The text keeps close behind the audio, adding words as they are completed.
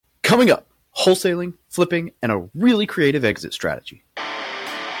Coming up, wholesaling, flipping, and a really creative exit strategy.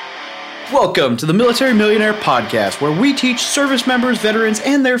 Welcome to the Military Millionaire Podcast, where we teach service members, veterans,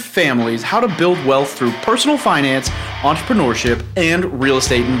 and their families how to build wealth through personal finance, entrepreneurship, and real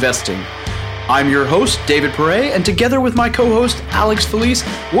estate investing. I'm your host, David Perret, and together with my co-host, Alex Felice,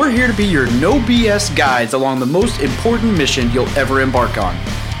 we're here to be your no BS guides along the most important mission you'll ever embark on,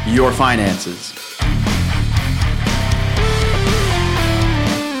 your finances.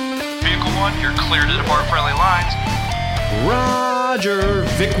 Vehicle 1, you're clear to depart friendly lines. Roger,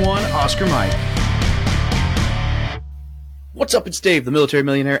 Vic 1, Oscar Mike. What's up, it's Dave, the Military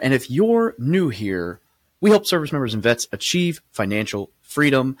Millionaire, and if you're new here, we help service members and vets achieve financial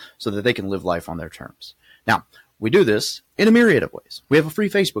freedom so that they can live life on their terms. Now, we do this in a myriad of ways. We have a free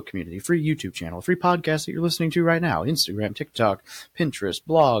Facebook community, a free YouTube channel, a free podcast that you're listening to right now, Instagram, TikTok, Pinterest,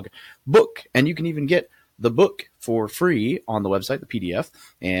 blog, book, and you can even get the book for free on the website, the PDF,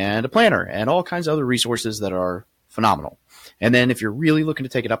 and a planner, and all kinds of other resources that are phenomenal. And then if you're really looking to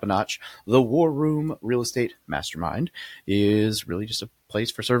take it up a notch, the War Room Real Estate Mastermind is really just a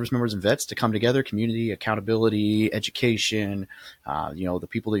place for service members and vets to come together, community, accountability, education. The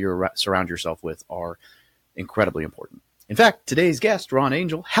people that you surround yourself with are incredibly important. In fact, today's guest, Ron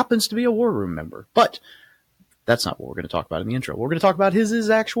Angel, happens to be a War Room member, but that's not what we're going to talk about in the intro. We're going to talk about his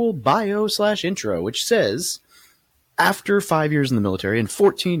actual bio/intro, which says, after 5 years in the military and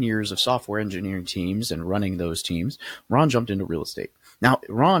 14 years of software engineering teams and running those teams, Ron jumped into real estate. Now,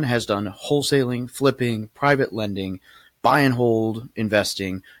 Ron has done wholesaling, flipping, private lending, buy and hold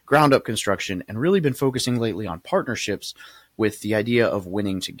investing, ground up construction, and really been focusing lately on partnerships with the idea of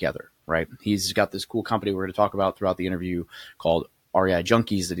winning together, right? He's got this cool company we're going to talk about throughout the interview called REI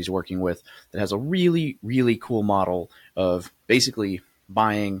Junkies that he's working with that has a really, really cool model of basically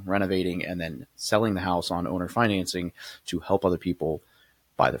buying, renovating, and then selling the house on owner financing to help other people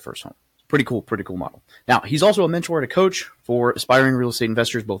buy their first home. Pretty cool model. Now, he's also a mentor and a coach for aspiring real estate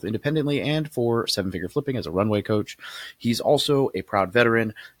investors, both independently and for seven-figure flipping as a runway coach. He's also a proud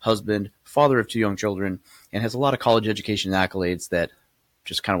veteran, husband, father of 2 young children, and has a lot of college education accolades that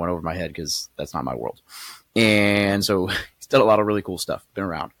just kind of went over my head because that's not my world. And so he's done a lot of really cool stuff, been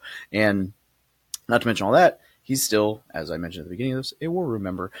around. And not to mention all that, he's still, as I mentioned at the beginning of this, a War Room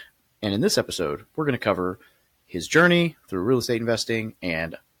member. And in this episode, we're going to cover his journey through real estate investing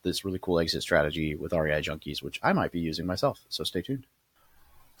and this really cool exit strategy with REI Junkies, which I might be using myself. So stay tuned.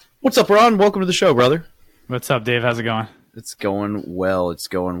 What's up, Ron? Welcome to the show, brother. What's up, Dave? How's it going? It's going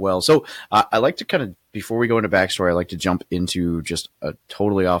well. So I like to kind of, before we go into backstory, I like to jump into just a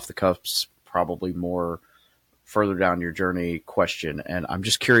totally off the cuffs, probably more further down your journey question. And I'm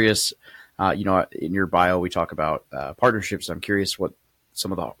just curious, in your bio, we talk about partnerships. I'm curious what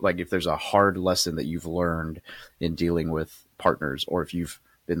some of the, if there's a hard lesson that you've learned in dealing with partners, or if you've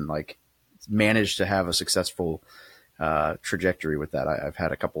been managed to have a successful trajectory with that. I've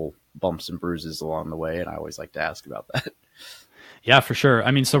had a couple bumps and bruises along the way, and I always like to ask about that. Yeah, for sure.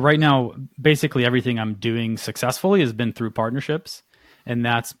 I mean, so right now, basically everything I'm doing successfully has been through partnerships. And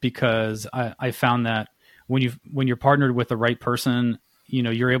that's because I found that when you're partnered with the right person,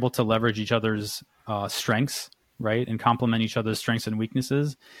 you're able to leverage each other's strengths, right? And complement each other's strengths and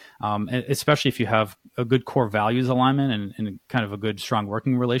weaknesses, especially if you have a good core values alignment and kind of a good, strong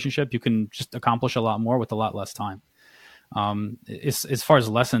working relationship, you can just accomplish a lot more with a lot less time. As far as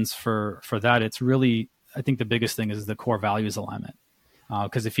lessons for that, it's really, I think the biggest thing is the core values alignment.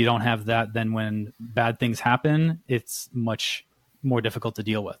 Because if you don't have that, then when bad things happen, it's much more difficult to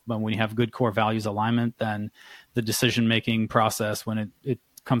deal with. But when you have good core values alignment, then the decision-making process, when it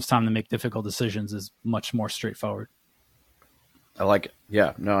comes time to make difficult decisions, is much more straightforward. I like it.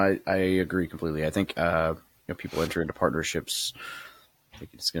 Yeah, no, I agree completely. I think people enter into partnerships,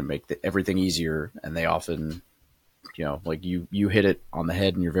 it's going to make everything easier, and they often, you hit it on the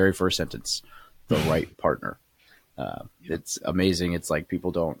head in your very first sentence, the right partner. It's amazing. It's like people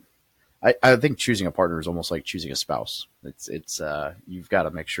don't. I think choosing a partner is almost like choosing a spouse. It's you've got to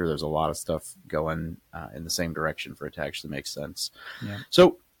make sure there's a lot of stuff going in the same direction for it to actually make sense. Yeah.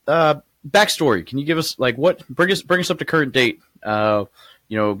 So backstory, can you give us bring us up to current date?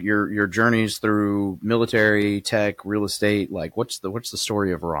 Your journeys through military, tech, real estate. What's the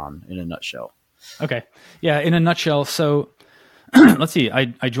story of Ron in a nutshell? Okay, yeah, in a nutshell. So let's see.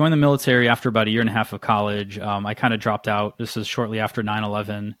 I joined the military after about a year and a half of college. I kind of dropped out. This is shortly after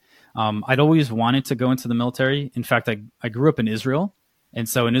 9/11. I'd always wanted to go into the military. In fact, I grew up in Israel. And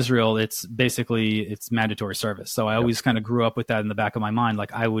so in Israel, it's mandatory service. So I always kind of grew up with that in the back of my mind,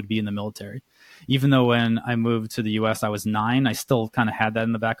 I would be in the military. Even though when I moved to the US, I was 9, I still kind of had that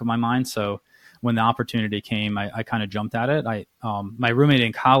in the back of my mind. So when the opportunity came, I kind of jumped at it. My roommate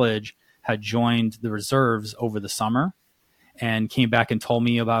in college had joined the reserves over the summer and came back and told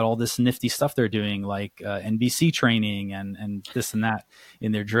me about all this nifty stuff they're doing, like NBC training and this and that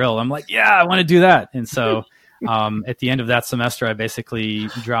in their drill. I'm like, yeah, I want to do that. And so at the end of that semester, I basically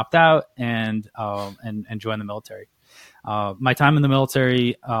dropped out and joined the military. My time in the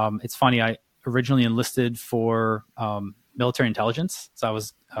military, it's funny, I originally enlisted for military intelligence. So I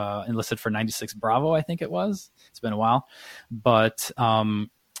was enlisted for 96 Bravo, I think it was. It's been a while. But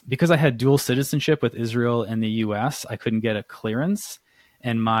because I had dual citizenship with Israel and the US, I couldn't get a clearance.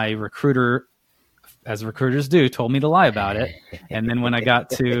 And my recruiter, as recruiters do, told me to lie about it. And then when I got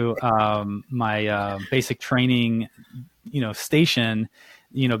to my basic training, station,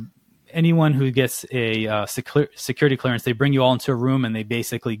 anyone who gets a security clearance, they bring you all into a room and they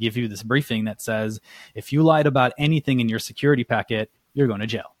basically give you this briefing that says, if you lied about anything in your security packet, you're going to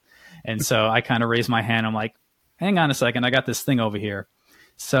jail. And so I kind of raised my hand. I'm like, hang on a second, I got this thing over here.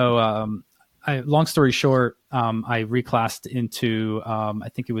 So long story short, I reclassed into, I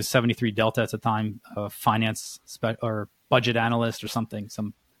think it was 73 Delta at the time, finance or budget analyst or something,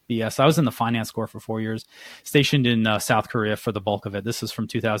 some BS. I was in the finance corps for 4 years, stationed in South Korea for the bulk of it. This was from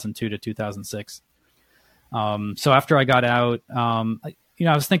 2002 to 2006. So after I got out, I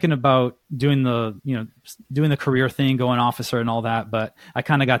was thinking about doing the career thing, going officer and all that, but I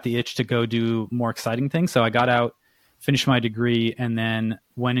kind of got the itch to go do more exciting things. So I got out, finished my degree, and then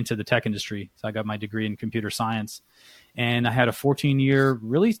went into the tech industry. So I got my degree in computer science, and I had a 14-year,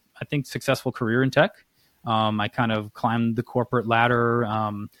 really, I think, successful career in tech. I kind of climbed the corporate ladder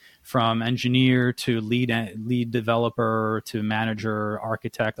from engineer to lead developer to manager,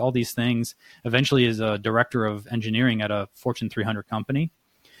 architect, all these things. Eventually, as a director of engineering at a Fortune 300 company.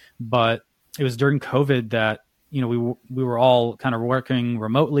 But it was during COVID that we were all kind of working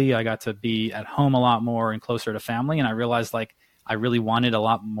remotely. I got to be at home a lot more and closer to family. And I realized I really wanted a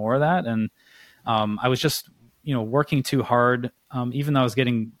lot more of that. And I was just, working too hard. Even though I was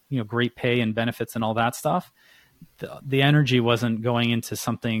getting, great pay and benefits and all that stuff, the energy wasn't going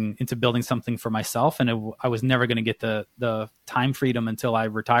into building something for myself. And I was never going to get the time freedom until I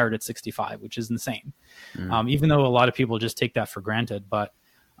retired at 65, which is insane. Even though a lot of people just take that for granted, but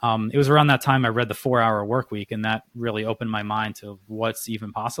it was around that time I read the 4-Hour Workweek, and that really opened my mind to what's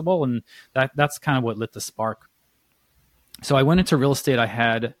even possible. And that's kind of what lit the spark. So I went into real estate. I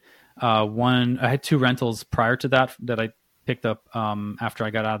had I had 2 rentals prior to that I picked up after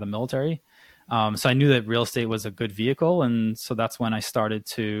I got out of the military. So I knew that real estate was a good vehicle. And so that's when I started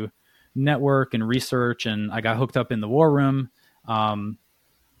to network and research, and I got hooked up in the war room.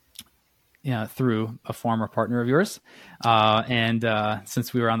 Through a former partner of yours. And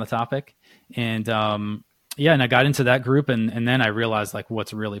since we were on the topic, and I got into that group, and then I realized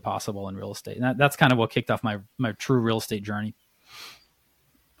what's really possible in real estate. And that's kind of what kicked off my true real estate journey.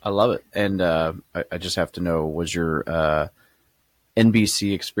 I love it. And I just have to know, was your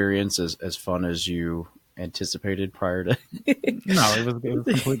NBC experience as fun as you anticipated prior to? No, it was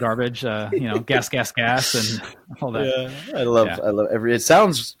complete garbage. Gas, and all that. Yeah, I love it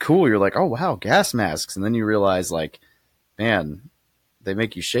sounds cool. You're like, oh wow, gas masks, and then you realize man, they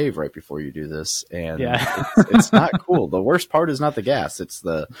make you shave right before you do this, and it's not cool. The worst part is not the gas; it's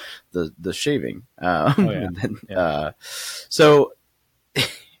the shaving. So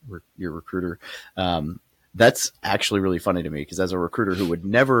your recruiter. That's actually really funny to me, because as a recruiter who would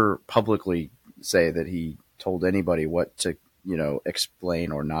never publicly say that he told anybody what to,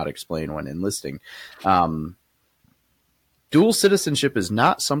 explain or not explain when enlisting. Dual citizenship is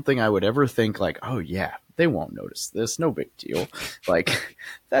not something I would ever think oh yeah, they won't notice this. No big deal.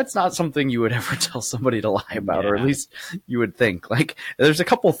 That's not something you would ever tell somebody to lie about, or at least you would think. There's a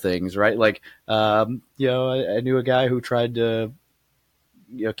couple things, right? I knew a guy who tried to,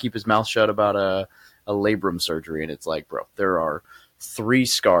 keep his mouth shut about a labrum surgery. And it's bro, there are 3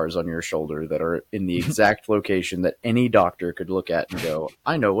 scars on your shoulder that are in the exact location that any doctor could look at and go,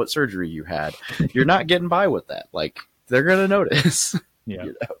 I know what surgery you had. You're not getting by with that. They're going to notice. Yeah.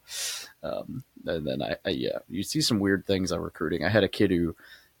 And then you see some weird things on recruiting. I had a kid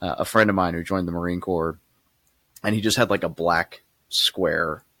a friend of mine who joined the Marine Corps, and he just had a black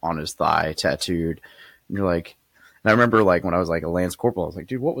square on his thigh tattooed. And you're and I remember when I was a Lance Corporal, I was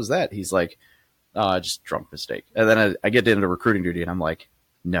dude, what was that? He's just drunk mistake. And then I get into recruiting duty, and I'm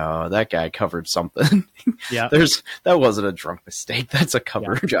no, that guy covered something. Yeah. That wasn't a drunk mistake. That's a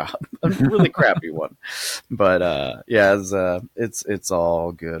cover job, a really crappy one. But it's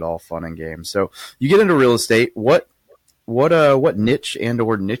all good, all fun and games. So you get into real estate. What what niche and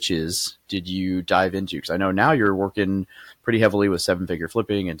or niches did you dive into? Because I know now you're working pretty heavily with 7-figure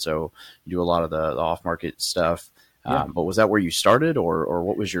flipping, and so you do a lot of the off market stuff. Yeah. But was that where you started, or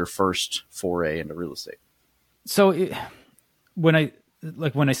what was your first foray into real estate? So when I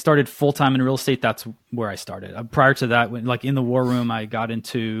started full time in real estate, that's where I started. Prior to that, when in the war room, I got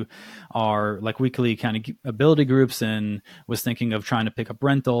into our weekly kind of ability groups and was thinking of trying to pick up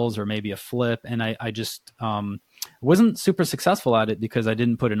rentals or maybe a flip. And I just wasn't super successful at it because I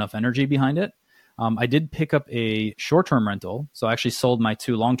didn't put enough energy behind it. I did pick up a short-term rental. So I actually sold my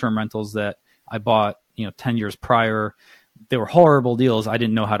 2 long-term rentals that I bought, 10 years prior. They were horrible deals. I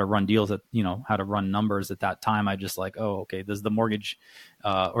didn't know how to run deals how to run numbers at that time. I just okay, does the mortgage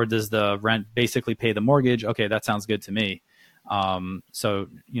or does the rent basically pay the mortgage? Okay, that sounds good to me. So,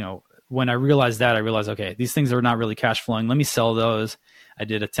 when I realized that, okay, these things are not really cash flowing. Let me sell those. I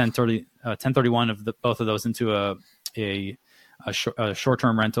did a 1031 of both of those into a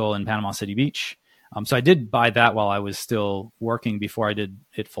short-term rental in Panama City Beach. So I did buy that while I was still working before I did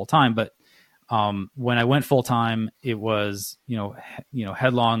it full time. But when I went full time, it was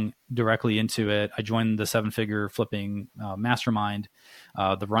headlong directly into it. I joined the 7-figure flipping mastermind,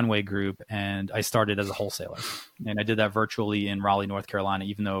 the Runway Group, and I started as a wholesaler. And I did that virtually in Raleigh, North Carolina,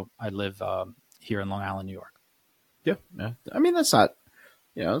 even though I live here in Long Island, New York. Yeah. I mean, that's not,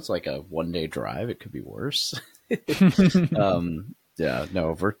 it's like a 1-day drive. It could be worse.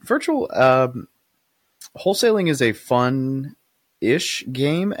 Virtual wholesaling is a fun-ish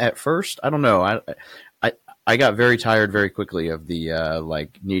game at first. I don't know. I got very tired very quickly of the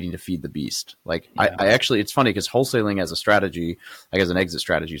needing to feed the beast. I actually, it's funny because wholesaling as a strategy, as an exit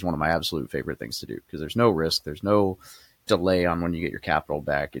strategy, is one of my absolute favorite things to do because there's no risk, there's no delay on when you get your capital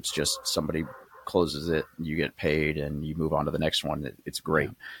back. It's just somebody closes it, you get paid, and you move on to the next one. It's great.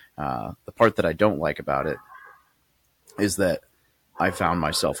 The part that I don't like about it is that I found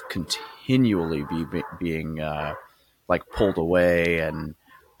myself continually being pulled away and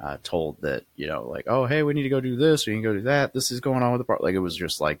told that, oh, hey, we need to go do this, or you can go do that. This is going on with the part. It was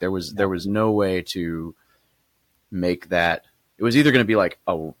just there was no way to make that. It was either going to be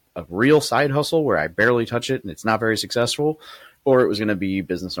a real side hustle where I barely touch it and it's not very successful, or it was going to be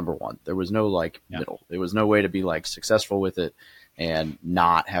business number one. There was no middle. There was no way to be successful with it and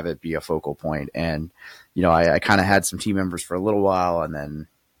not have it be a focal point. And, I kind of had some team members for a little while, and then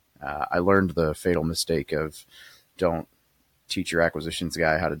I learned the fatal mistake of don't teach your acquisitions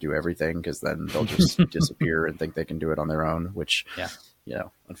guy how to do everything, because then they'll just disappear and think they can do it on their own, which,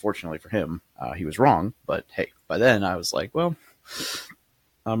 unfortunately for him, he was wrong. But hey, by then I was like, well,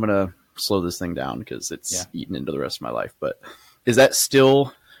 I'm going to slow this thing down because it's eaten into the rest of my life. But is that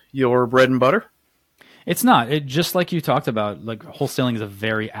still your bread and butter? It's not. It just like you talked about, wholesaling is a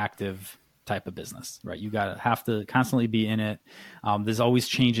very active type of business, right? You have to constantly be in it. There's always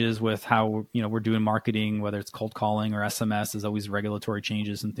changes with how we're doing marketing, whether it's cold calling or SMS. There's always regulatory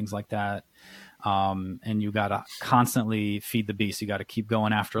changes and things like that. And you got to constantly feed the beast. You got to keep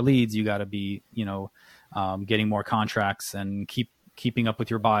going after leads. You got to be getting more contracts and keeping up with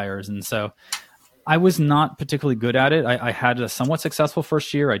your buyers. And so I was not particularly good at it. I had a somewhat successful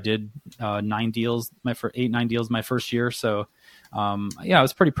first year. I did 9 deals, 9 deals my first year. So I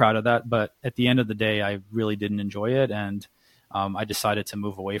was pretty proud of that. But at the end of the day, I really didn't enjoy it. And I decided to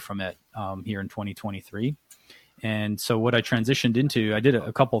move away from it here in 2023. And so what I transitioned into, I did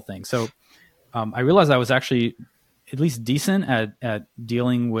a couple things. So I realized I was actually at least decent at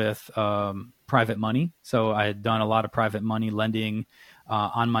dealing with private money. So I had done a lot of private money lending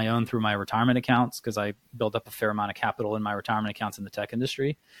on my own through my retirement accounts, because I built up a fair amount of capital in my retirement accounts in the tech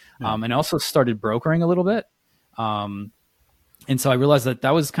industry. And I also started brokering a little bit. And so I realized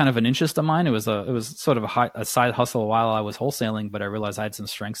that was kind of an interest of mine. It was sort of a side hustle while I was wholesaling, but I realized I had some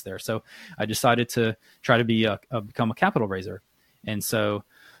strengths there. So I decided to try to become a capital raiser. And so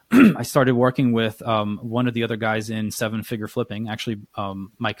I started working with one of the other guys in 7-figure flipping, actually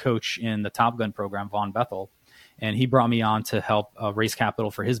my coach in the Top Gun program, Vaughn Bethel, and he brought me on to help raise capital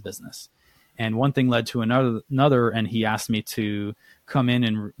for his business. And one thing led to another, and he asked me to come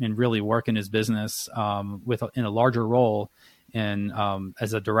in and really work in his business in a larger role and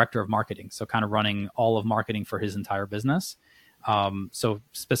as a director of marketing. So kind of running all of marketing for his entire business. So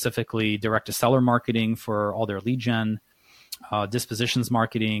specifically direct to seller marketing for all their lead gen, dispositions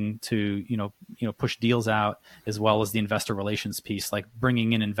marketing to, push deals out, as well as the investor relations piece, like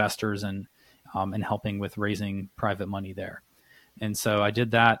bringing in investors and helping with raising private money there. And so I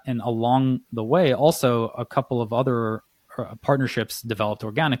did that. And along the way, also a couple of other partnerships developed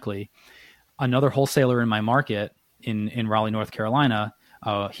organically. Another wholesaler in my market in Raleigh, North Carolina,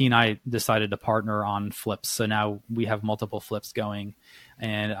 he and I decided to partner on flips. So now we have multiple flips going.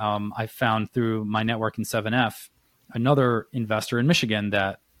 And I found through my network in 7F, another investor in Michigan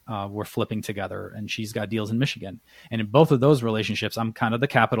that we're flipping together, and she's got deals in Michigan. And in both of those relationships, I'm kind of the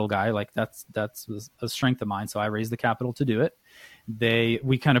capital guy. Like that's a strength of mine. So I raise the capital to do it.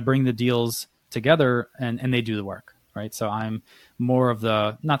 We kind of bring the deals together and they do the work, right? So I'm more of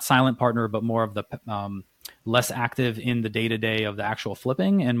the, not silent partner, but more of the less active in the day-to-day of the actual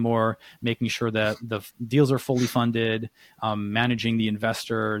flipping, and more making sure that the deals are fully funded, managing the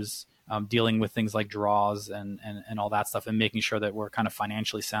investors, dealing with things like draws and all that stuff, and making sure that we're kind of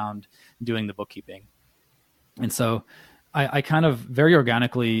financially sound doing the bookkeeping. And so I kind of very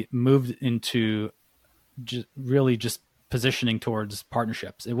organically moved into just positioning towards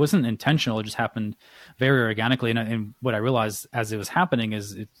partnerships. It wasn't intentional. It just happened very organically. And what I realized as it was happening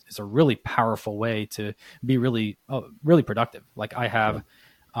is it's a really powerful way to be really productive. Like I have,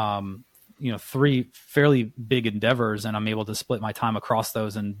 3 fairly big endeavors, and I'm able to split my time across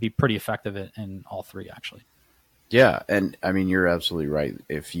those and be pretty effective in all 3 actually. Yeah. And I mean, you're absolutely right.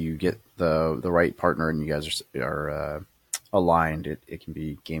 If you get the right partner and you guys are aligned, it can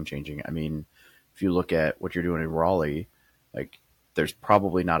be game changing. I mean, if you look at what you're doing in Raleigh, like there's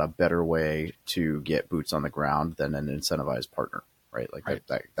probably not a better way to get boots on the ground than an incentivized partner, right? Like right.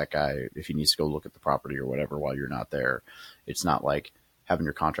 That guy, if he needs to go look at the property or whatever while you're not there, it's not like having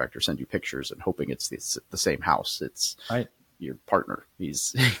your contractor send you pictures and hoping it's the same house. It's right. Your partner.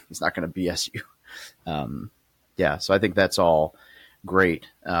 He's not going to BS you. Yeah. So I think that's all great.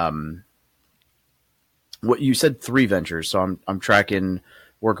 What you said, 3 ventures. So I'm tracking,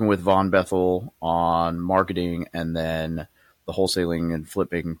 working with Von Bethel on marketing, and then the wholesaling and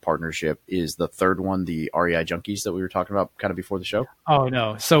flipping partnership is the 3rd one, the REI Junkies that we were talking about kind of before the show. Oh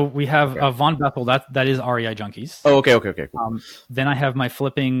no. So we have Von Bethel, that is REI Junkies. Oh, okay. Cool. Then I have my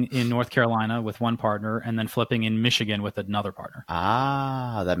flipping in North Carolina with one partner, and then flipping in Michigan with another partner.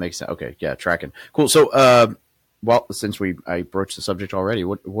 Ah, that makes sense. Okay. Yeah. Tracking. Cool. So, well, since I broached the subject already,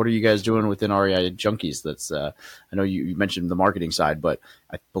 what are you guys doing within REI Junkies? That's I know you mentioned the marketing side, but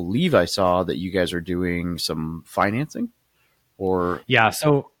I believe I saw that you guys are doing some financing, or yeah,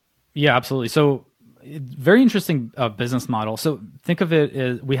 absolutely. So very interesting business model. So think of it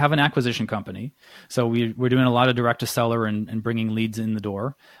as we have an acquisition company. So we're doing a lot of direct to seller and bringing leads in the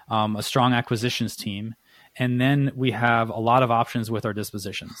door, a strong acquisitions team, and then we have a lot of options with our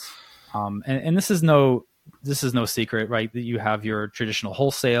dispositions. And this is no secret, right? That you have your traditional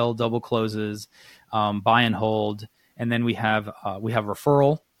wholesale, double closes, buy and hold, and then we have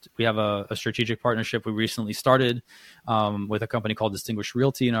referral. We have a strategic partnership we recently started with a company called Distinguished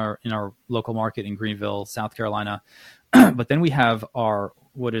Realty in our local market in Greenville, South Carolina. But then we have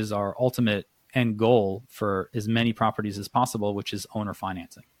what is our ultimate end goal for as many properties as possible, which is owner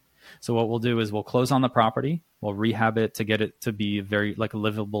financing. So what we'll do is we'll close on the property, we'll rehab it to get it to be very like a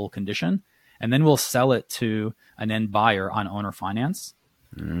livable condition. And then we'll sell it to an end buyer on owner finance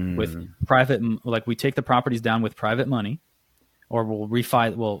with private, like we take the properties down with private money, or we'll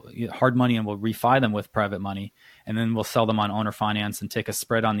hard money and we'll refi them with private money. And then we'll sell them on owner finance and take a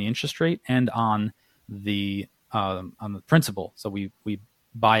spread on the interest rate and on the principal. So we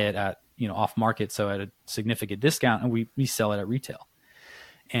buy it at, off market. So at a significant discount, and we sell it at retail.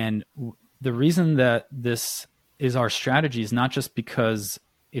 And the reason that this is our strategy is not just because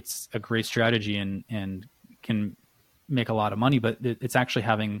it's a great strategy and can make a lot of money, but it's actually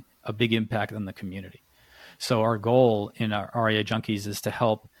having a big impact on the community. So our goal in our REI Junkies is to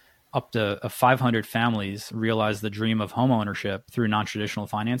help up to 500 families realize the dream of home ownership through non-traditional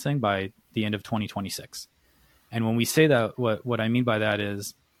financing by the end of 2026. And when we say that, what I mean by that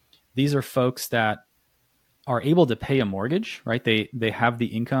is these are folks that are able to pay a mortgage, right? They have the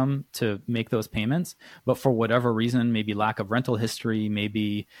income to make those payments, but for whatever reason, maybe lack of rental history,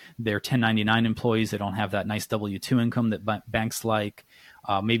 maybe they're 1099 employees, they don't have that nice W-2 income that banks like.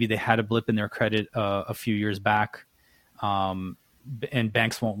 Maybe they had a blip in their credit a few years back, and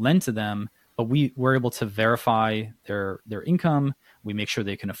banks won't lend to them, but we're able to verify their income. We make sure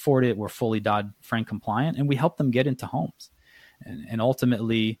they can afford it. We're fully Dodd-Frank compliant, and we help them get into homes. And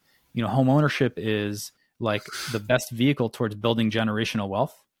ultimately, home ownership is like the best vehicle towards building generational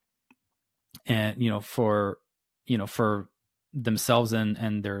wealth, and for themselves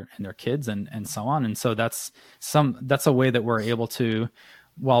and their kids and so on. And so that's a way that we're able to,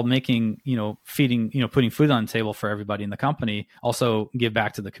 while making feeding putting food on the table for everybody in the company, also give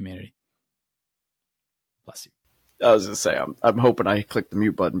back to the community. Bless you. I was gonna say, I'm hoping I clicked the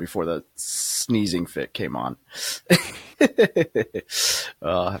mute button before the sneezing fit came on.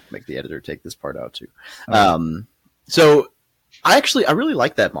 I'll have to make the editor take this part out too. Okay. So I really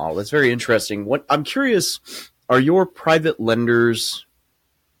like that model. That's very interesting. What I'm curious, are your private lenders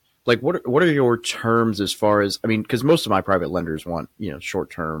like what are your terms as far as, I mean, because most of my private lenders want, short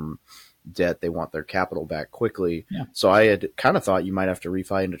term debt. They want their capital back quickly. Yeah. So I had kind of thought you might have to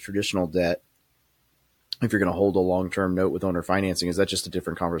refi into traditional debt if you're going to hold a long term note with owner financing. Is that just a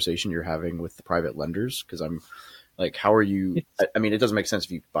different conversation you're having with the private lenders? Because I'm like, how are you? I mean, it doesn't make sense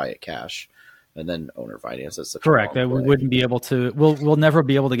if you buy it cash and then owner finance. That's such correct. That we wouldn't be able to. We'll never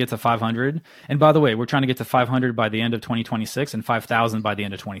be able to get to 500. And by the way, we're trying to get to 500 by the end of 2026 and 5,000 by the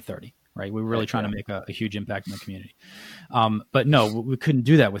end of 2030. Right? We're really trying to make a huge impact in the community. But no, we couldn't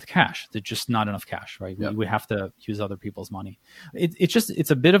do that with cash. There's just not enough cash. Right? Yep. We have to use other people's money.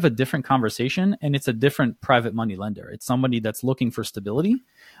 It's a bit of a different conversation, and it's a different private money lender. It's somebody that's looking for stability,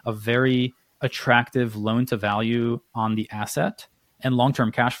 a very attractive loan to value on the asset, and long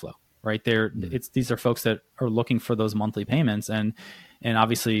term cash flow. Right there, these are folks that are looking for those monthly payments, and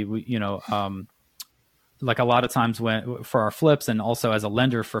obviously, like a lot of times for our flips, and also as a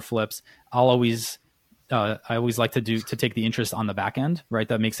lender for flips, I always like to take the interest on the back end, right?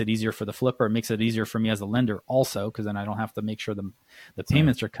 That makes it easier for the flipper. It makes it easier for me as a lender also, because then I don't have to make sure the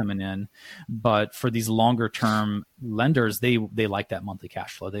payments are coming in. But for these longer term lenders, they like that monthly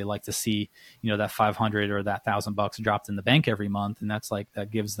cash flow. They like to see, that 500 or that $1,000 dropped in the bank every month. And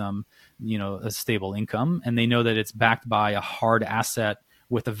that gives them, a stable income. And they know that it's backed by a hard asset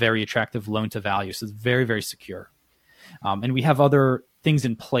with a very attractive loan to value. So it's very, very secure. And we have other things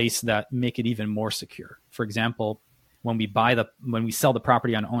in place that make it even more secure. For example, when we sell the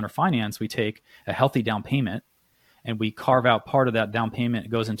property on owner finance, we take a healthy down payment and we carve out part of that down payment. It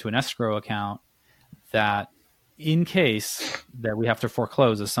goes into an escrow account that, in case that we have to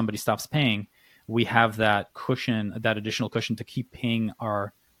foreclose as somebody stops paying, we have that cushion, that additional cushion to keep paying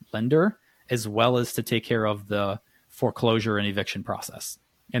our lender, as well as to take care of the foreclosure and eviction process.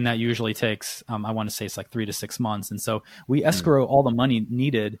 And that usually takes, I want to say it's like 3 to 6 months. And so we escrow all the money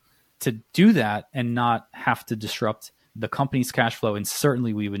needed to do that and not have to disrupt the company's cash flow. And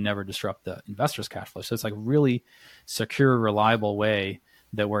certainly we would never disrupt the investor's cash flow. So it's like really secure, reliable way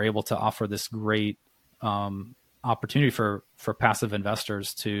that we're able to offer this great opportunity for passive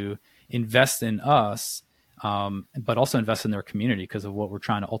investors to invest in us, but also invest in their community, because of what we're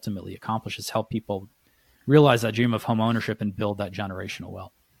trying to ultimately accomplish is help people realize that dream of home ownership and build that generational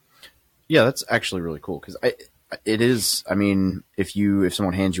wealth. Yeah, that's actually really cool, because it is. I mean, if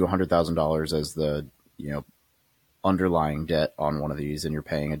someone hands you $100,000 as the underlying debt on one of these, and you're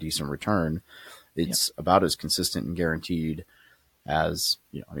paying a decent return, it's about as consistent and guaranteed as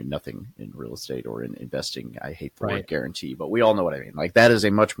I mean, nothing in real estate or in investing. I hate the word guarantee, but we all know what I mean. Like, that is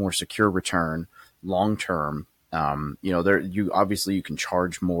a much more secure return, long term. You can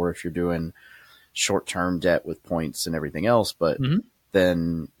charge more if you're doing short-term debt with points and everything else, but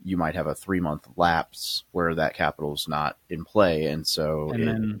then you might have a 3-month lapse where that capital is not in play, and so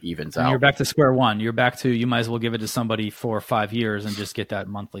it evens out. You're back to square one. You might as well give it to somebody for 5 years and just get that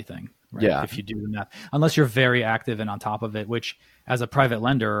monthly thing. Right? Yeah. If you do the math, unless you're very active and on top of it, which as a private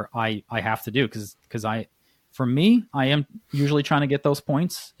lender, I have to do, because for me, I am usually trying to get those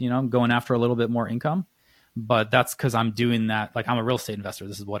points. I'm going after a little bit more income. But that's because I'm doing that. Like, I'm a real estate investor.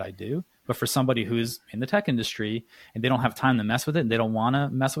 This is what I do. But for somebody who's in the tech industry and they don't have time to mess with it, and they don't want to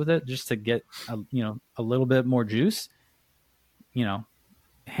mess with it just to get a little bit more juice,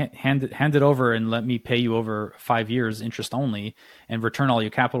 hand it over and let me pay you over 5 years interest only and return all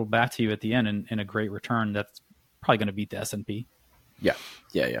your capital back to you at the end in a great return that's probably going to beat the S&P. Yeah,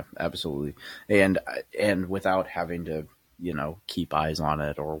 absolutely. And without having to keep eyes on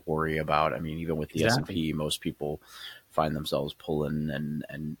it or worry about. I mean, even with the S&P, most people find themselves pulling,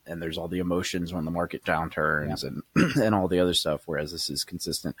 and there's all the emotions when the market downturns and all the other stuff. Whereas this is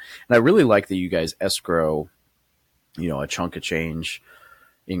consistent, and I really like that you guys escrow, a chunk of change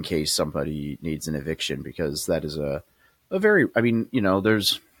in case somebody needs an eviction, because that is a very. I mean,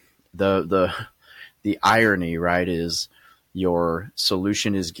 there's the irony, right? Is your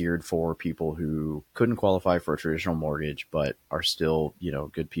solution is geared for people who couldn't qualify for a traditional mortgage, but are still,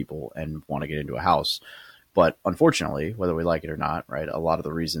 good people and want to get into a house. But unfortunately, whether we like it or not, right, a lot of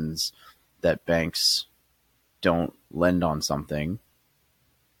the reasons that banks don't lend on something,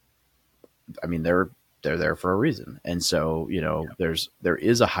 I mean, they're there for a reason. And so, there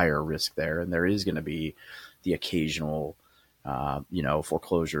is a higher risk there, and there is going to be the occasional,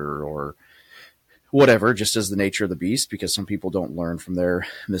 foreclosure or whatever, just as the nature of the beast, because some people don't learn from their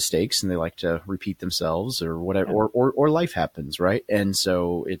mistakes and they like to repeat themselves or whatever, or life happens. Right. And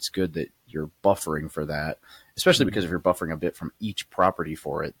so it's good that you're buffering for that, especially because if you're buffering a bit from each property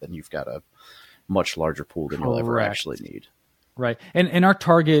for it, then you've got a much larger pool than you'll ever actually need. Right. And our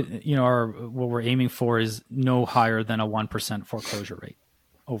target, our what we're aiming for is no higher than a 1% foreclosure rate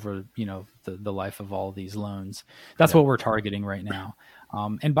over, the life of all these loans. That's what we're targeting right now.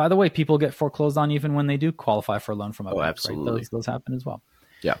 And by the way, people get foreclosed on even when they do qualify for a loan from a bank. Absolutely. Right? Those happen as well.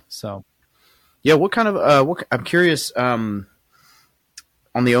 Yeah. So, yeah. What kind of, I'm curious, on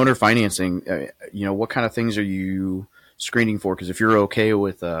the owner financing, what kind of things are you screening for? Because if you're okay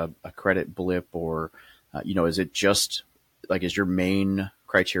with a credit blip or, is it just like, is your main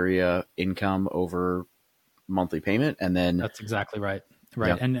criteria income over monthly payment? And then that's exactly right.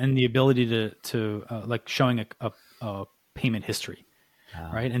 Right. Yeah. And the ability to like showing a payment history.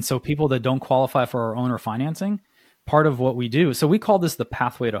 Right. And so people that don't qualify for our owner financing, part of what we do, so we call this the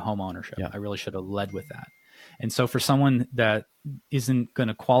pathway to home ownership. Yeah. I really should have led with that. And so for someone that isn't going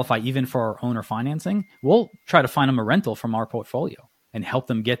to qualify even for our owner financing, we'll try to find them a rental from our portfolio and help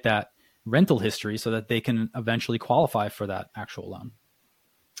them get that rental history so that they can eventually qualify for that actual loan.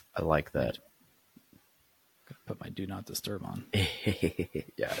 I like that. Put my do not disturb on.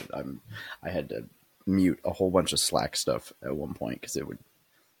 Yeah, I had to mute a whole bunch of Slack stuff at one point because it would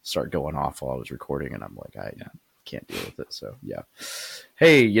start going off while I was recording, and I'm like, I can't deal with it. So yeah,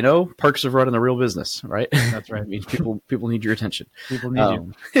 hey, perks of running a real business, right? That's right. I mean, people need your attention. People need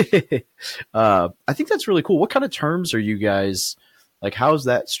you. I think that's really cool. What kind of terms are you guys like? How's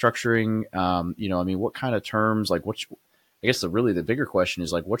that structuring? What kind of terms? Like, I guess the bigger question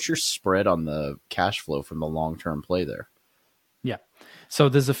is like, what's your spread on the cash flow from the long-term play there? Yeah. So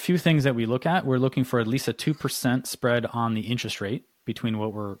there's a few things that we look at. We're looking for at least a 2% spread on the interest rate between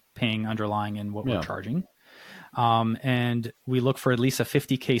what we're paying underlying and what we're charging. And we look for at least a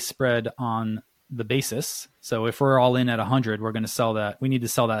 50K spread on the basis. So if we're all in at 100, we're going to sell that. We need to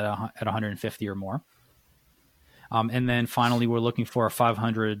sell that at 150 or more. And then finally, we're looking for a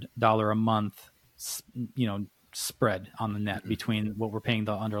 $500 a month, spread on the net between what we're paying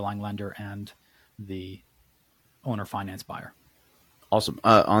the underlying lender and the owner finance buyer. Awesome.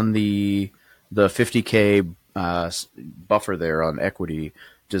 On the 50K buffer there on equity,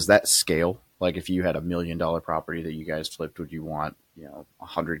 does that scale? Like if you had $1 million property that you guys flipped, would you want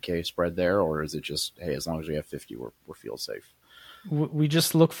 100K spread there, or is it just, hey, as long as we have 50, we're feel safe? We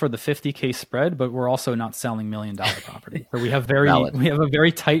just look for the 50K spread, but we're also not selling $1 million property. We have a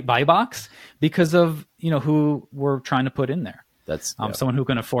very tight buy box because of who we're trying to put in there. That's someone who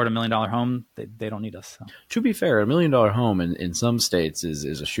can afford $1 million home. They don't need us. So. To be fair, $1 million home in some states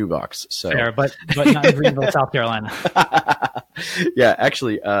is a shoebox. So fair, but not in Greenville, South Carolina. Yeah,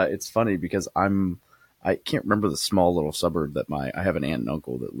 actually, it's funny because I can't remember the small little suburb that I have an aunt and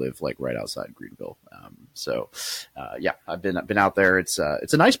uncle that live like right outside Greenville. I've been out there. It's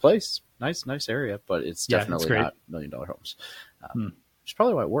a nice place, nice area, but it's definitely not $1 million homes. Which is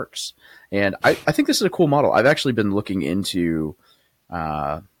probably why it works. And I think this is a cool model. I've actually been looking into,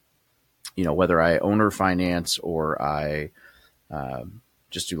 whether I owner finance or I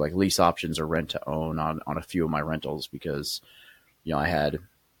just do like lease options or rent to own on a few of my rentals because, I had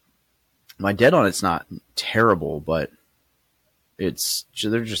my debt on it's not terrible, but they're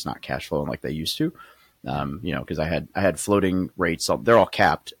just not cash flowing like they used to. Because I had floating rates. They're all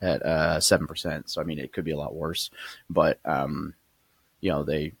capped at 7%. So I mean, it could be a lot worse, but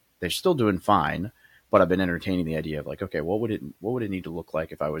they're still doing fine. But I've been entertaining the idea of like, okay, what would it need to look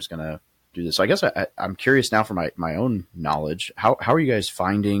like if I was going to do this? So I guess I'm curious now for my own knowledge. How are you guys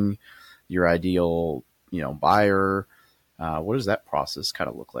finding your ideal buyer? What does that process kind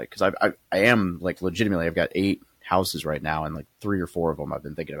of look like? Because I am like legitimately, I've got 8 houses right now, and like 3 or 4 of them I've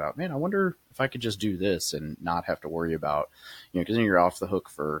been thinking about, man, I wonder if I could just do this and not have to worry about, because then you're off the hook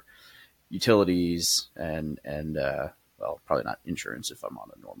for utilities and well, probably not insurance if I'm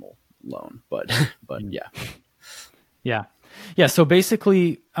on a normal loan, but yeah. So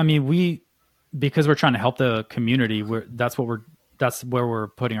basically, I mean, because we're trying to help the community, that's where we're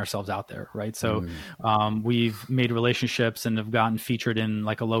putting ourselves out there, right? So we've made relationships and have gotten featured in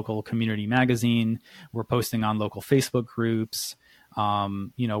like a local community magazine. We're posting on local Facebook groups.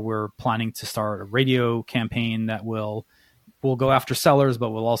 We're planning to start a radio campaign that we'll go after sellers, but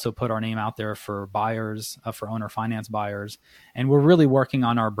we'll also put our name out there for buyers, for owner finance buyers. And we're really working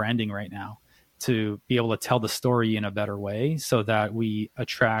on our branding right now to be able to tell the story in a better way so that we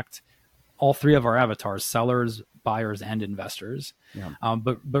attract all 3 of our avatars, sellers, buyers, and investors. Yeah.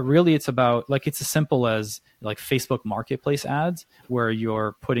 But really it's about like, it's as simple as like Facebook marketplace ads where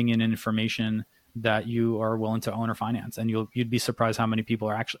you're putting in information that you are willing to own or finance. And you'd be surprised how many people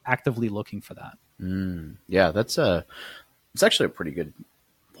are actually actively looking for that. Yeah, it's actually a pretty good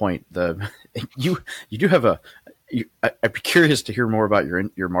point. You do have I'd be curious to hear more about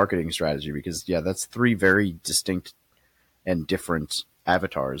your marketing strategy because that's 3 very distinct and different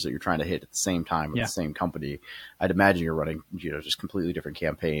avatars that you're trying to hit at the same time with the same company, I'd imagine you're running, just completely different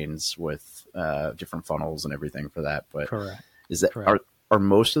campaigns with different funnels and everything for that. But Correct. is that are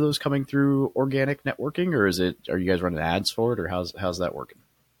most of those coming through organic networking, or are you guys running ads for it, or how's that working?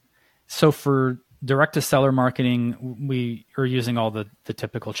 So for direct to seller marketing, we are using all the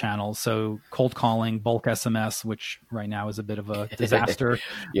typical channels. So cold calling, bulk SMS, which right now is a bit of a disaster.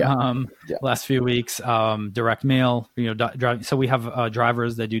 Last few weeks, direct mail, so we have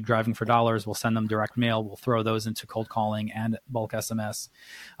drivers that do driving for dollars. We'll send them direct mail. We'll throw those into cold calling and bulk SMS.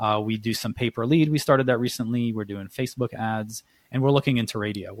 We do some pay per lead. We started that recently. We're doing Facebook ads, and we're looking into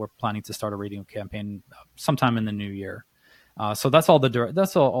radio. We're planning to start a radio campaign sometime in the new year. So that's all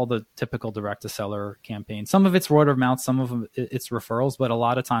the typical direct to seller campaign. Some of it's word of mouth, some of it's referrals, but a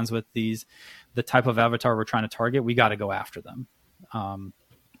lot of times with the type of avatar we're trying to target, we got to go after them.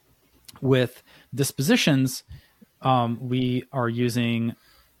 With dispositions, we are using,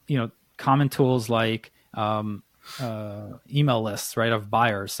 common tools like email lists, right, of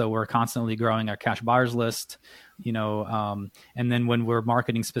buyers. So we're constantly growing our cash buyers list, and then when we're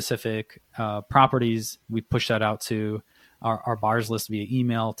marketing specific properties, we push that out to our buyers list via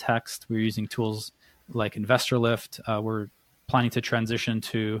email, text. We're using tools like Investor Lift. We're planning to transition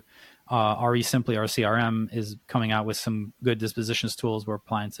to RE Simply. Our CRM is coming out with some good dispositions tools. We're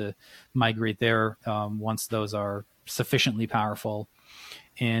planning to migrate there once those are sufficiently powerful.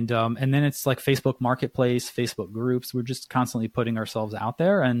 And then it's like Facebook Marketplace, Facebook groups. We're just constantly putting ourselves out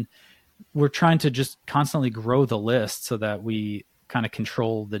there, and we're trying to just constantly grow the list so that we kind of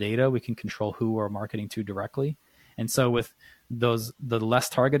control the data. We can control who we're marketing to directly. And so with the less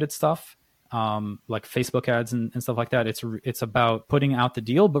targeted stuff, like Facebook ads and stuff like that, it's about putting out the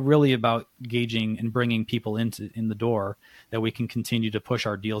deal, but really about gauging and bringing people in the door that we can continue to push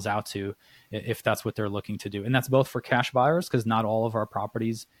our deals out to, if that's what they're looking to do. And that's both for cash buyers, because not all of our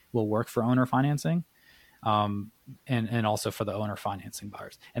properties will work for owner financing, and also for the owner financing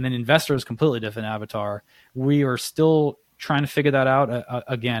buyers. And then investors, completely different avatar. We are still trying to figure that out.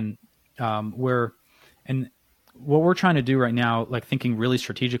 Again, what we're trying to do right now, like thinking really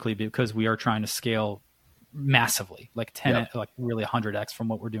strategically, because we are trying to scale massively, like 10, like really 100x from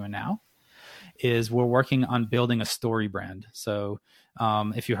what we're doing now, is we're working on building a story brand. So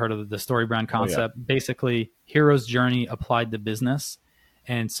if you heard of the story brand concept, basically hero's journey applied to business.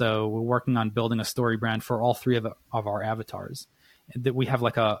 And so we're working on building a story brand for all three of our avatars. That we have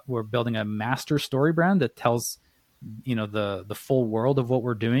we're building a master story brand that tells the full world of what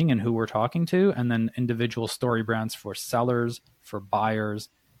we're doing and who we're talking to, and then individual story brands for sellers, for buyers,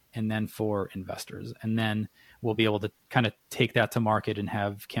 and then for investors. And then we'll be able to kind of take that to market and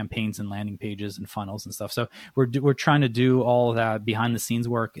have campaigns and landing pages and funnels and stuff. So we're trying to do all of that behind the scenes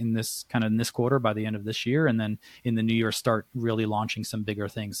work in this quarter by the end of this year. And then in the new year, start really launching some bigger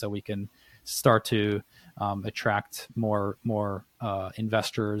things so we can start to attract more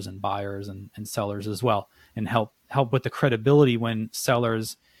investors and buyers and sellers as well, and help with the credibility when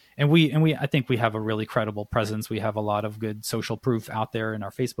sellers, I think we have a really credible presence. We have a lot of good social proof out there in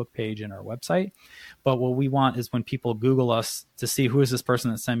our Facebook page and our website. But what we want is when people Google us to see who is this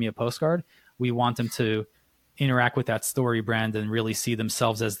person that sent me a postcard, we want them to interact with that story brand and really see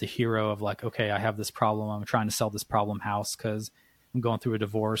themselves as the hero of like, okay, I have this problem. I'm trying to sell this problem house because I'm going through a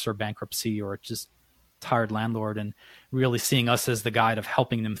divorce or bankruptcy or just tired landlord, and really seeing us as the guide of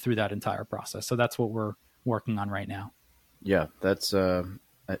helping them through that entire process. So that's what we're working on right now. Yeah, that's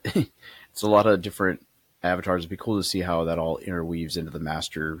it's a lot of different avatars. It'd be cool to see how that all interweaves into the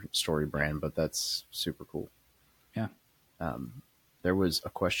master story brand, but that's super cool. Yeah. There was a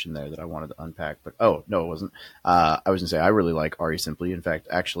question there that I wanted to unpack, but no, it wasn't. I was gonna say I really like RE Simply. In fact,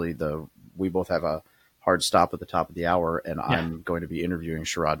 actually, we both have a hard stop at the top of the hour, and I'm going to be interviewing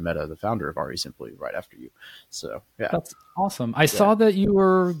Sharad Mehta, the founder of RE Simply, right after you. So yeah, that's awesome. I saw that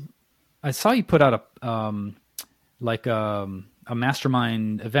I saw you put out a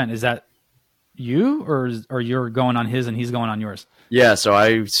mastermind event. Is that you, or you're going on his and he's going on yours? Yeah. So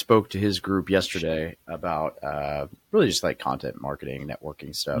I spoke to his group yesterday about really just like content marketing,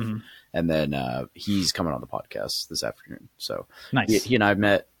 networking stuff. Mm-hmm. And then he's coming on the podcast this afternoon. So nice. He and I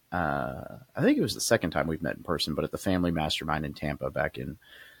met, I think it was the second time we've met in person, but at the Family Mastermind in Tampa back in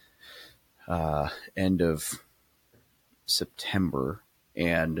end of September.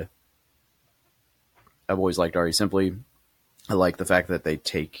 And I've always liked RE Simply. I like the fact that they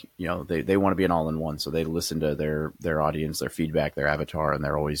take, they want to be an all-in-one. So they listen to their audience, their feedback, their avatar, and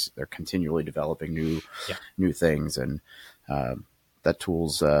they're continually developing new things. And that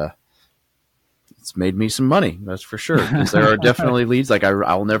tool's it's made me some money, that's for sure. Because there are definitely leads. Like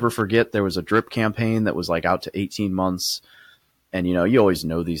I'll never forget, there was a drip campaign that was like out to 18 months. And, you know, you always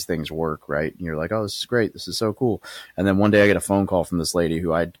know these things work, right? And you're like, oh, this is great. This is so cool. And then one day I get a phone call from this lady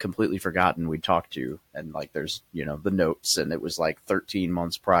who I'd completely forgotten we'd talked to. And like, there's, you know, the notes, and it was like 13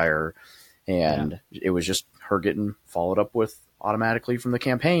 months prior. And it was just her getting followed up with automatically from the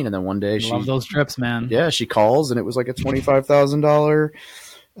campaign. And then one day Love those drips, man. Yeah, she calls, and it was like a $25,000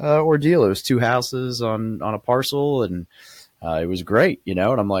 ordeal. It was 2 houses on a parcel, and it was great, you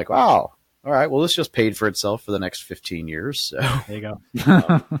know. And I'm like, wow. All right, well, this just paid for itself for the next 15 years. So there you go.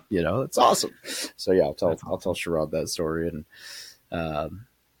 you know, it's awesome. So yeah, I'll tell Sherrod that story. And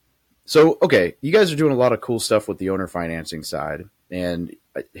so, okay, you guys are doing a lot of cool stuff with the owner financing side. And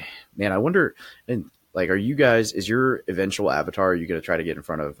man, I wonder, and like, are you guys, is your eventual avatar, are you going to try to get in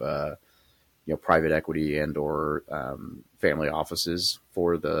front of, you know, private equity and or family offices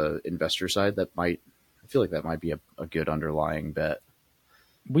for the investor side? I feel like that might be a good underlying bet.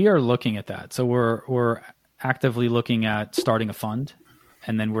 We are looking at that. So we're actively looking at starting a fund,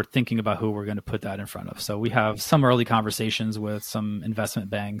 and then we're thinking about who we're going to put that in front of. So we have some early conversations with some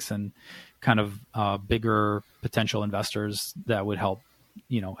investment banks and kind of bigger potential investors that would help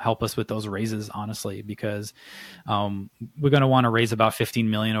us with those raises, honestly, because we're going to want to raise about 15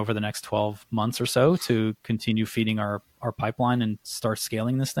 million over the next 12 months or so to continue feeding our pipeline and start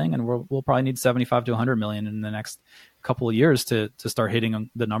scaling this thing. And we'll probably need 75 to 100 million in the next couple of years to start hitting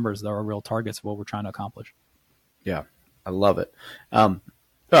the numbers that are real targets of what we're trying to accomplish. Yeah, I love it. All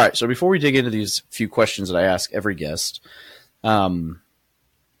right. So before we dig into these few questions that I ask every guest, what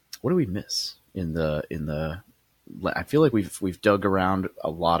do we miss in the, I feel like we've dug around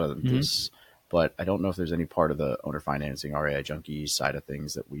a lot of this, but I don't know if there's any part of the owner financing REI Junkie side of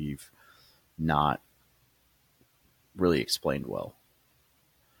things that we've not really explained well.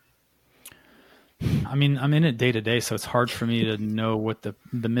 I mean, I'm in it day to day, so it's hard for me to know what the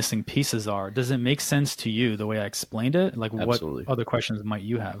missing pieces are. Does it make sense to you the way I explained it? Like, Absolutely. What other questions might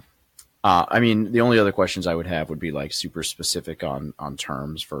you have? I mean, the only other questions I would have would be like super specific on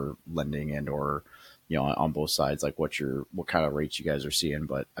terms for lending and or, you know, on both sides, like what kind of rates you guys are seeing.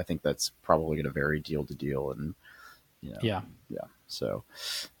 But I think that's probably going to vary deal to deal, and you know, yeah. So,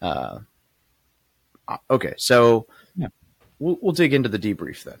 okay, so. Yeah. We'll dig into the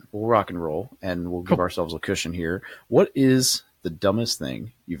debrief then. We'll rock and roll, and we'll give ourselves a cushion here. What is the dumbest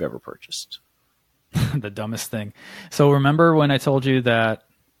thing you've ever purchased? The dumbest thing. So remember when I told you that,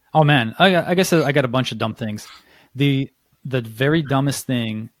 oh man, I guess I got a bunch of dumb things. The very dumbest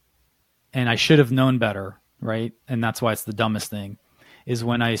thing, and I should have known better, right? And that's why it's the dumbest thing, is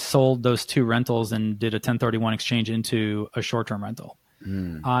when I sold those 2 rentals and did a 1031 exchange into a short-term rental.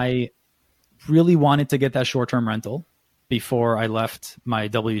 I really wanted to get that short-term rental before I left my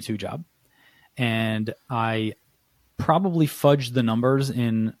W-2 job. And I probably fudged the numbers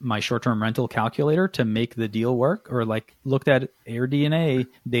in my short-term rental calculator to make the deal work, or like looked at AirDNA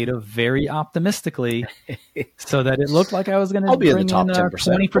data very optimistically so that it looked like I was going to bring in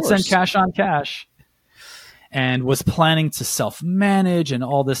 20% cash on cash, and was planning to self-manage and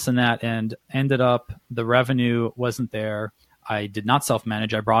all this and that, and ended up the revenue wasn't there. I did not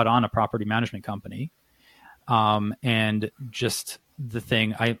self-manage. I brought on a property management company. And just the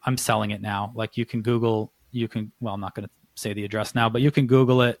thing, I'm selling it now. Like you can Google, well, I'm not going to say the address now, but you can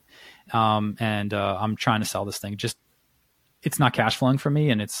Google it. And I'm trying to sell this thing. Just, it's not cash flowing for me,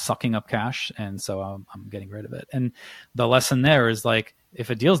 and it's sucking up cash. And so I'm getting rid of it. And the lesson there is like, if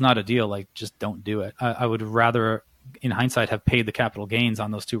a deal's not a deal, like just don't do it. I would rather, in hindsight, have paid the capital gains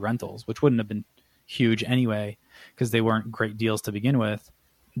on those 2 rentals, which wouldn't have been huge anyway, because they weren't great deals to begin with,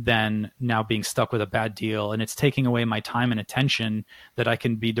 than now being stuck with a bad deal. And it's taking away my time and attention that I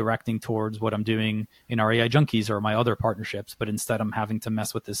can be directing towards what I'm doing in REI Junkies or my other partnerships. But instead I'm having to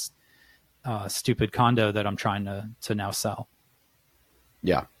mess with this stupid condo that I'm trying to now sell.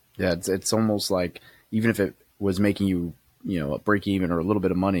 Yeah. Yeah. It's almost like, even if it was making you, you know, a break even or a little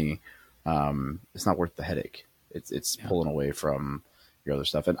bit of money, it's not worth the headache. It's pulling away from your other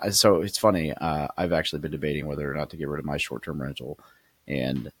stuff. And so it's funny. I've actually been debating whether or not to get rid of my short-term rental.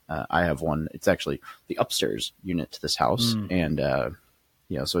 And I have one. It's actually the upstairs unit to this house, and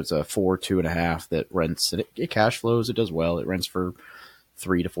you know, so it's a 4, 2.5 that rents, and it cash flows. It does well. It rents for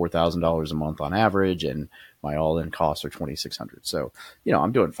 $3,000 to $4,000 a month on average, and my all-in costs are $2,600. So you know,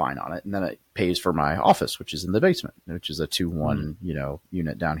 I'm doing fine on it, and then it pays for my office, which is in the basement, which is a 2-1 you know,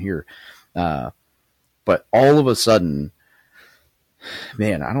 unit down here. But all of a sudden,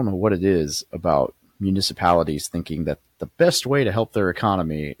 man, I don't know what it is about municipalities thinking that the best way to help their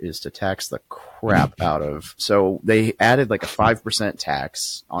economy is to tax the crap out of. So they added like a 5%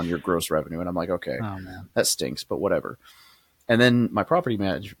 tax on your gross revenue. And I'm like, okay, that stinks, but whatever. And then my property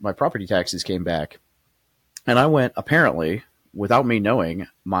taxes came back, and I went, apparently, without me knowing,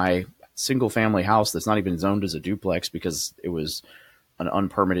 my single family house that's not even zoned as a duplex because it was an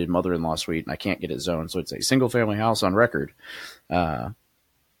unpermitted mother-in-law suite and I can't get it zoned. So it's a single family house on record.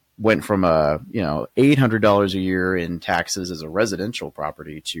 Went from $800 a year in taxes as a residential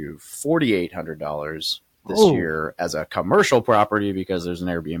property to $4,800 this year as a commercial property because there's an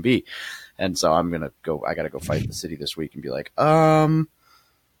Airbnb. And so I got to go fight the city this week and be like, I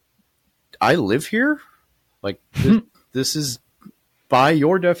live here. Like this is, by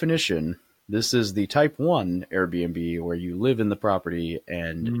your definition, this is the type 1 Airbnb where you live in the property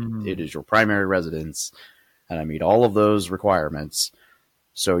and it is your primary residence. And I meet all of those requirements.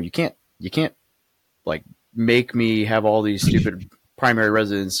 So you can't like make me have all these stupid primary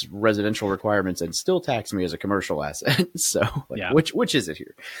residential requirements and still tax me as a commercial asset. So which is it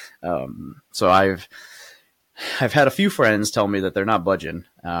here? So I've had a few friends tell me that they're not budging.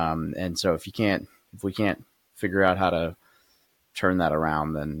 And so if we can't figure out how to turn that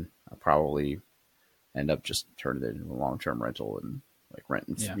around, then I'll probably end up just turning it into a long-term rental and like rent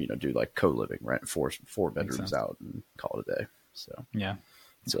and do like co-living, rent four bedrooms out and call it a day. So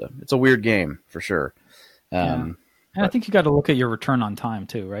it's a weird game for sure. And I think you got to look at your return on time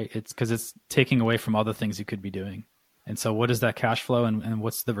too, right? It's because it's taking away from other things you could be doing. And so what is that cash flow and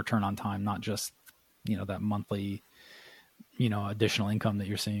what's the return on time? Not just, that monthly, additional income that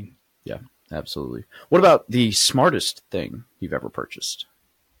you're seeing. Yeah, absolutely. What about the smartest thing you've ever purchased?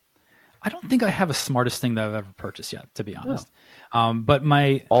 I don't think I have a smartest thing that I've ever purchased yet, to be honest. No. But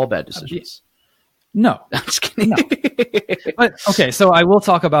all bad decisions. No, I'm just kidding. No. But okay, so I will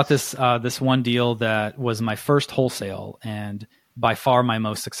talk about this one deal that was my first wholesale and by far my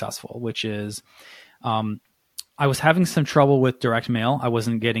most successful, which is I was having some trouble with direct mail. I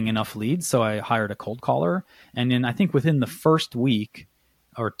wasn't getting enough leads, so I hired a cold caller. And then I think within the first week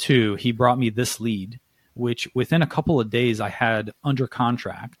or two, he brought me this lead, which within a couple of days I had under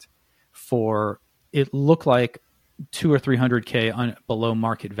contract for, it looked like 200 or 300K below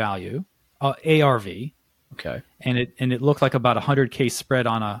market value. ARV. Okay. And it looked like about 100K spread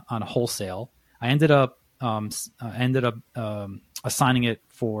on a wholesale. I ended up assigning it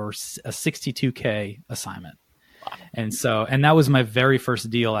for a 62K assignment. Wow. And that was my very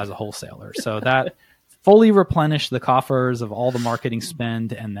first deal as a wholesaler. So that fully replenished the coffers of all the marketing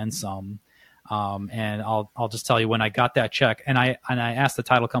spend and then some. And I'll just tell you, when I got that check, and I asked the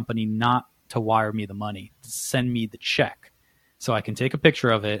title company not to wire me the money, to send me the check. So I can take a picture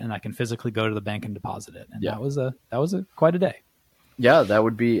of it and I can physically go to the bank and deposit it. And that was quite a day. Yeah, that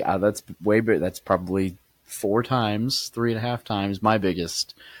would be, that's way big. That's probably 3.5 times my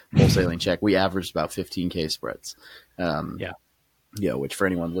biggest wholesaling check. We averaged about 15K spreads. Which for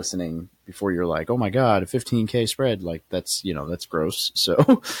anyone listening, before you're like, oh my God, a 15K spread, like that's gross.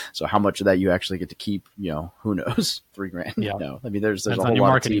 So how much of that you actually get to keep, who knows, $3,000. Yeah. No, I mean, there's a whole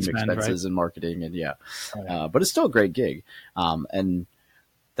lot of team expenses and marketing and but it's still a great gig. And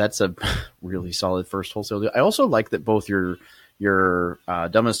that's a really solid first wholesale deal. I also like that both your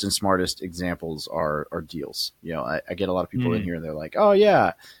dumbest and smartest examples are deals. I get a lot of people in here and they're like, oh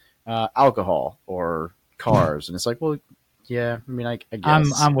yeah, alcohol or cars. And it's like, well, yeah, I mean, I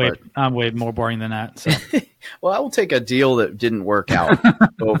guess I'm way more boring than that. So. Well, I will take a deal that didn't work out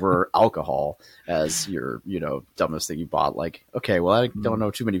over alcohol as your, dumbest thing you bought. Like, okay, well, I don't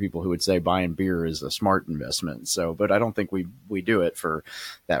know too many people who would say buying beer is a smart investment. So, but I don't think we do it for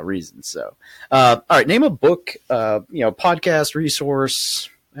that reason. So, all right, name a book, podcast, resource,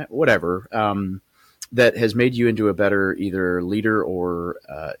 whatever, that has made you into a better either leader or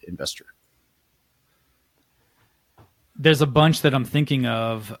investor. There's a bunch that I'm thinking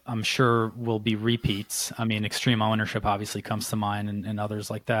of, I'm sure will be repeats. I mean, Extreme Ownership obviously comes to mind and others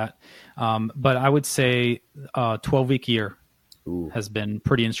like that. But I would say 12-Week Year has been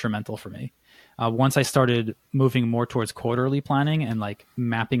pretty instrumental for me. Once I started moving more towards quarterly planning and like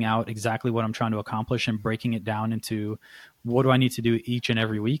mapping out exactly what I'm trying to accomplish and breaking it down into what do I need to do each and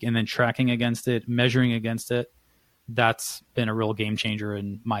every week and then tracking against it, measuring against it, that's been a real game changer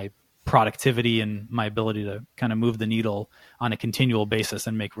in my productivity and my ability to kind of move the needle on a continual basis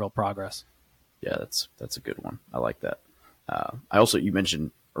and make real progress. Yeah, that's a good one. I like that. You mentioned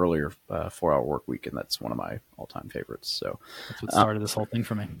earlier 4-Hour Work Week, and that's one of my all-time favorites. So that's what started this whole thing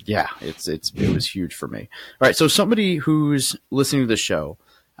for me. Yeah, it was huge for me. All right, so somebody who's listening to the show,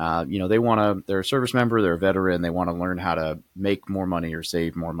 they're a service member, they're a veteran, they want to learn how to make more money or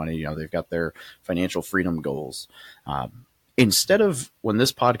save more money. They've got their financial freedom goals. Instead of, when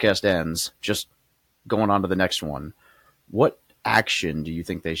this podcast ends, just going on to the next one, what action do you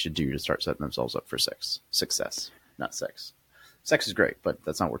think they should do to start setting themselves up for success? Not sex. Sex is great, but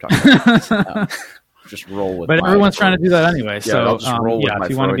that's not what we're talking about. Just roll with. But everyone's trying to do that anyway. So if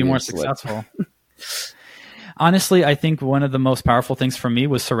you want to be more successful. Honestly, I think one of the most powerful things for me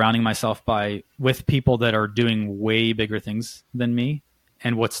was surrounding myself with people that are doing way bigger things than me.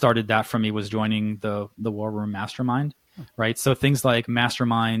 And what started that for me was joining the War Room Mastermind, right? So things like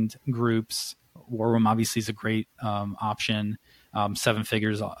mastermind groups, War Room obviously is a great option. 7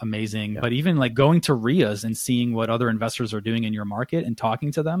 figures, amazing. But even like going to RIAs and seeing what other investors are doing in your market and talking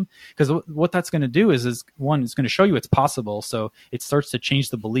to them, because what that's going to do is one, it's going to show you it's possible. So it starts to change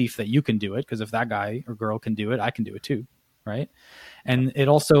the belief that you can do it. Because if that guy or girl can do it, I can do it too, right? And it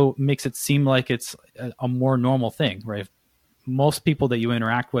also makes it seem like it's a more normal thing, right? If most people that you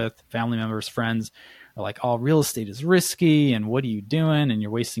interact with, family members, friends, are like, "Oh, real estate is risky, and what are you doing? And you're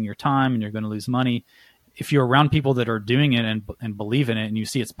wasting your time, and you're going to lose money." If you're around people that are doing it and believe in it and you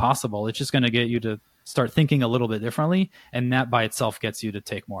see it's possible, it's just going to get you to start thinking a little bit differently. And that by itself gets you to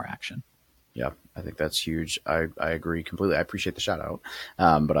take more action. Yeah, I think that's huge. I agree completely. I appreciate the shout out.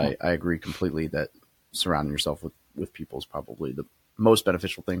 But I agree completely that surrounding yourself with people is probably the most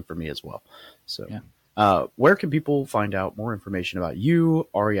beneficial thing for me as well. So where can people find out more information about you,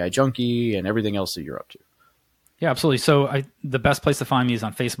 REI Junkie, and everything else that you're up to? Yeah, absolutely. So the best place to find me is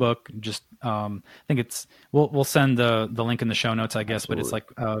on Facebook. Just I think we'll send the link in the show notes, I guess. Absolutely. But it's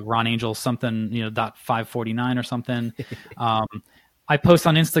like Ron Angel something, .549 or something. I post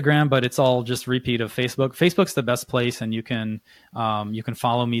on Instagram, but it's all just repeat of Facebook. Facebook's the best place, and you can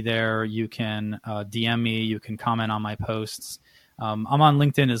follow me there. You can DM me. You can comment on my posts. I'm on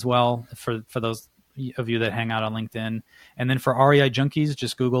LinkedIn as well for those of you that hang out on LinkedIn. And then for REI Junkies,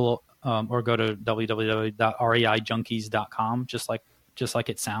 just Google or go to www.reijunkies.com, just like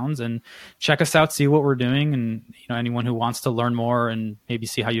it sounds, and check us out, see what we're doing. And anyone who wants to learn more and maybe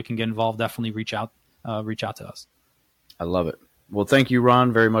see how you can get involved, definitely reach out to us. I love it. Well, thank you,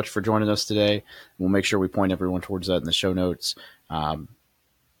 Ron, very much for joining us today. We'll make sure we point everyone towards that in the show notes.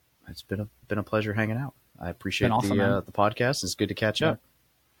 It's been a pleasure hanging out. I appreciate the podcast. It's good to catch up.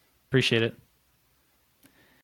 Appreciate it.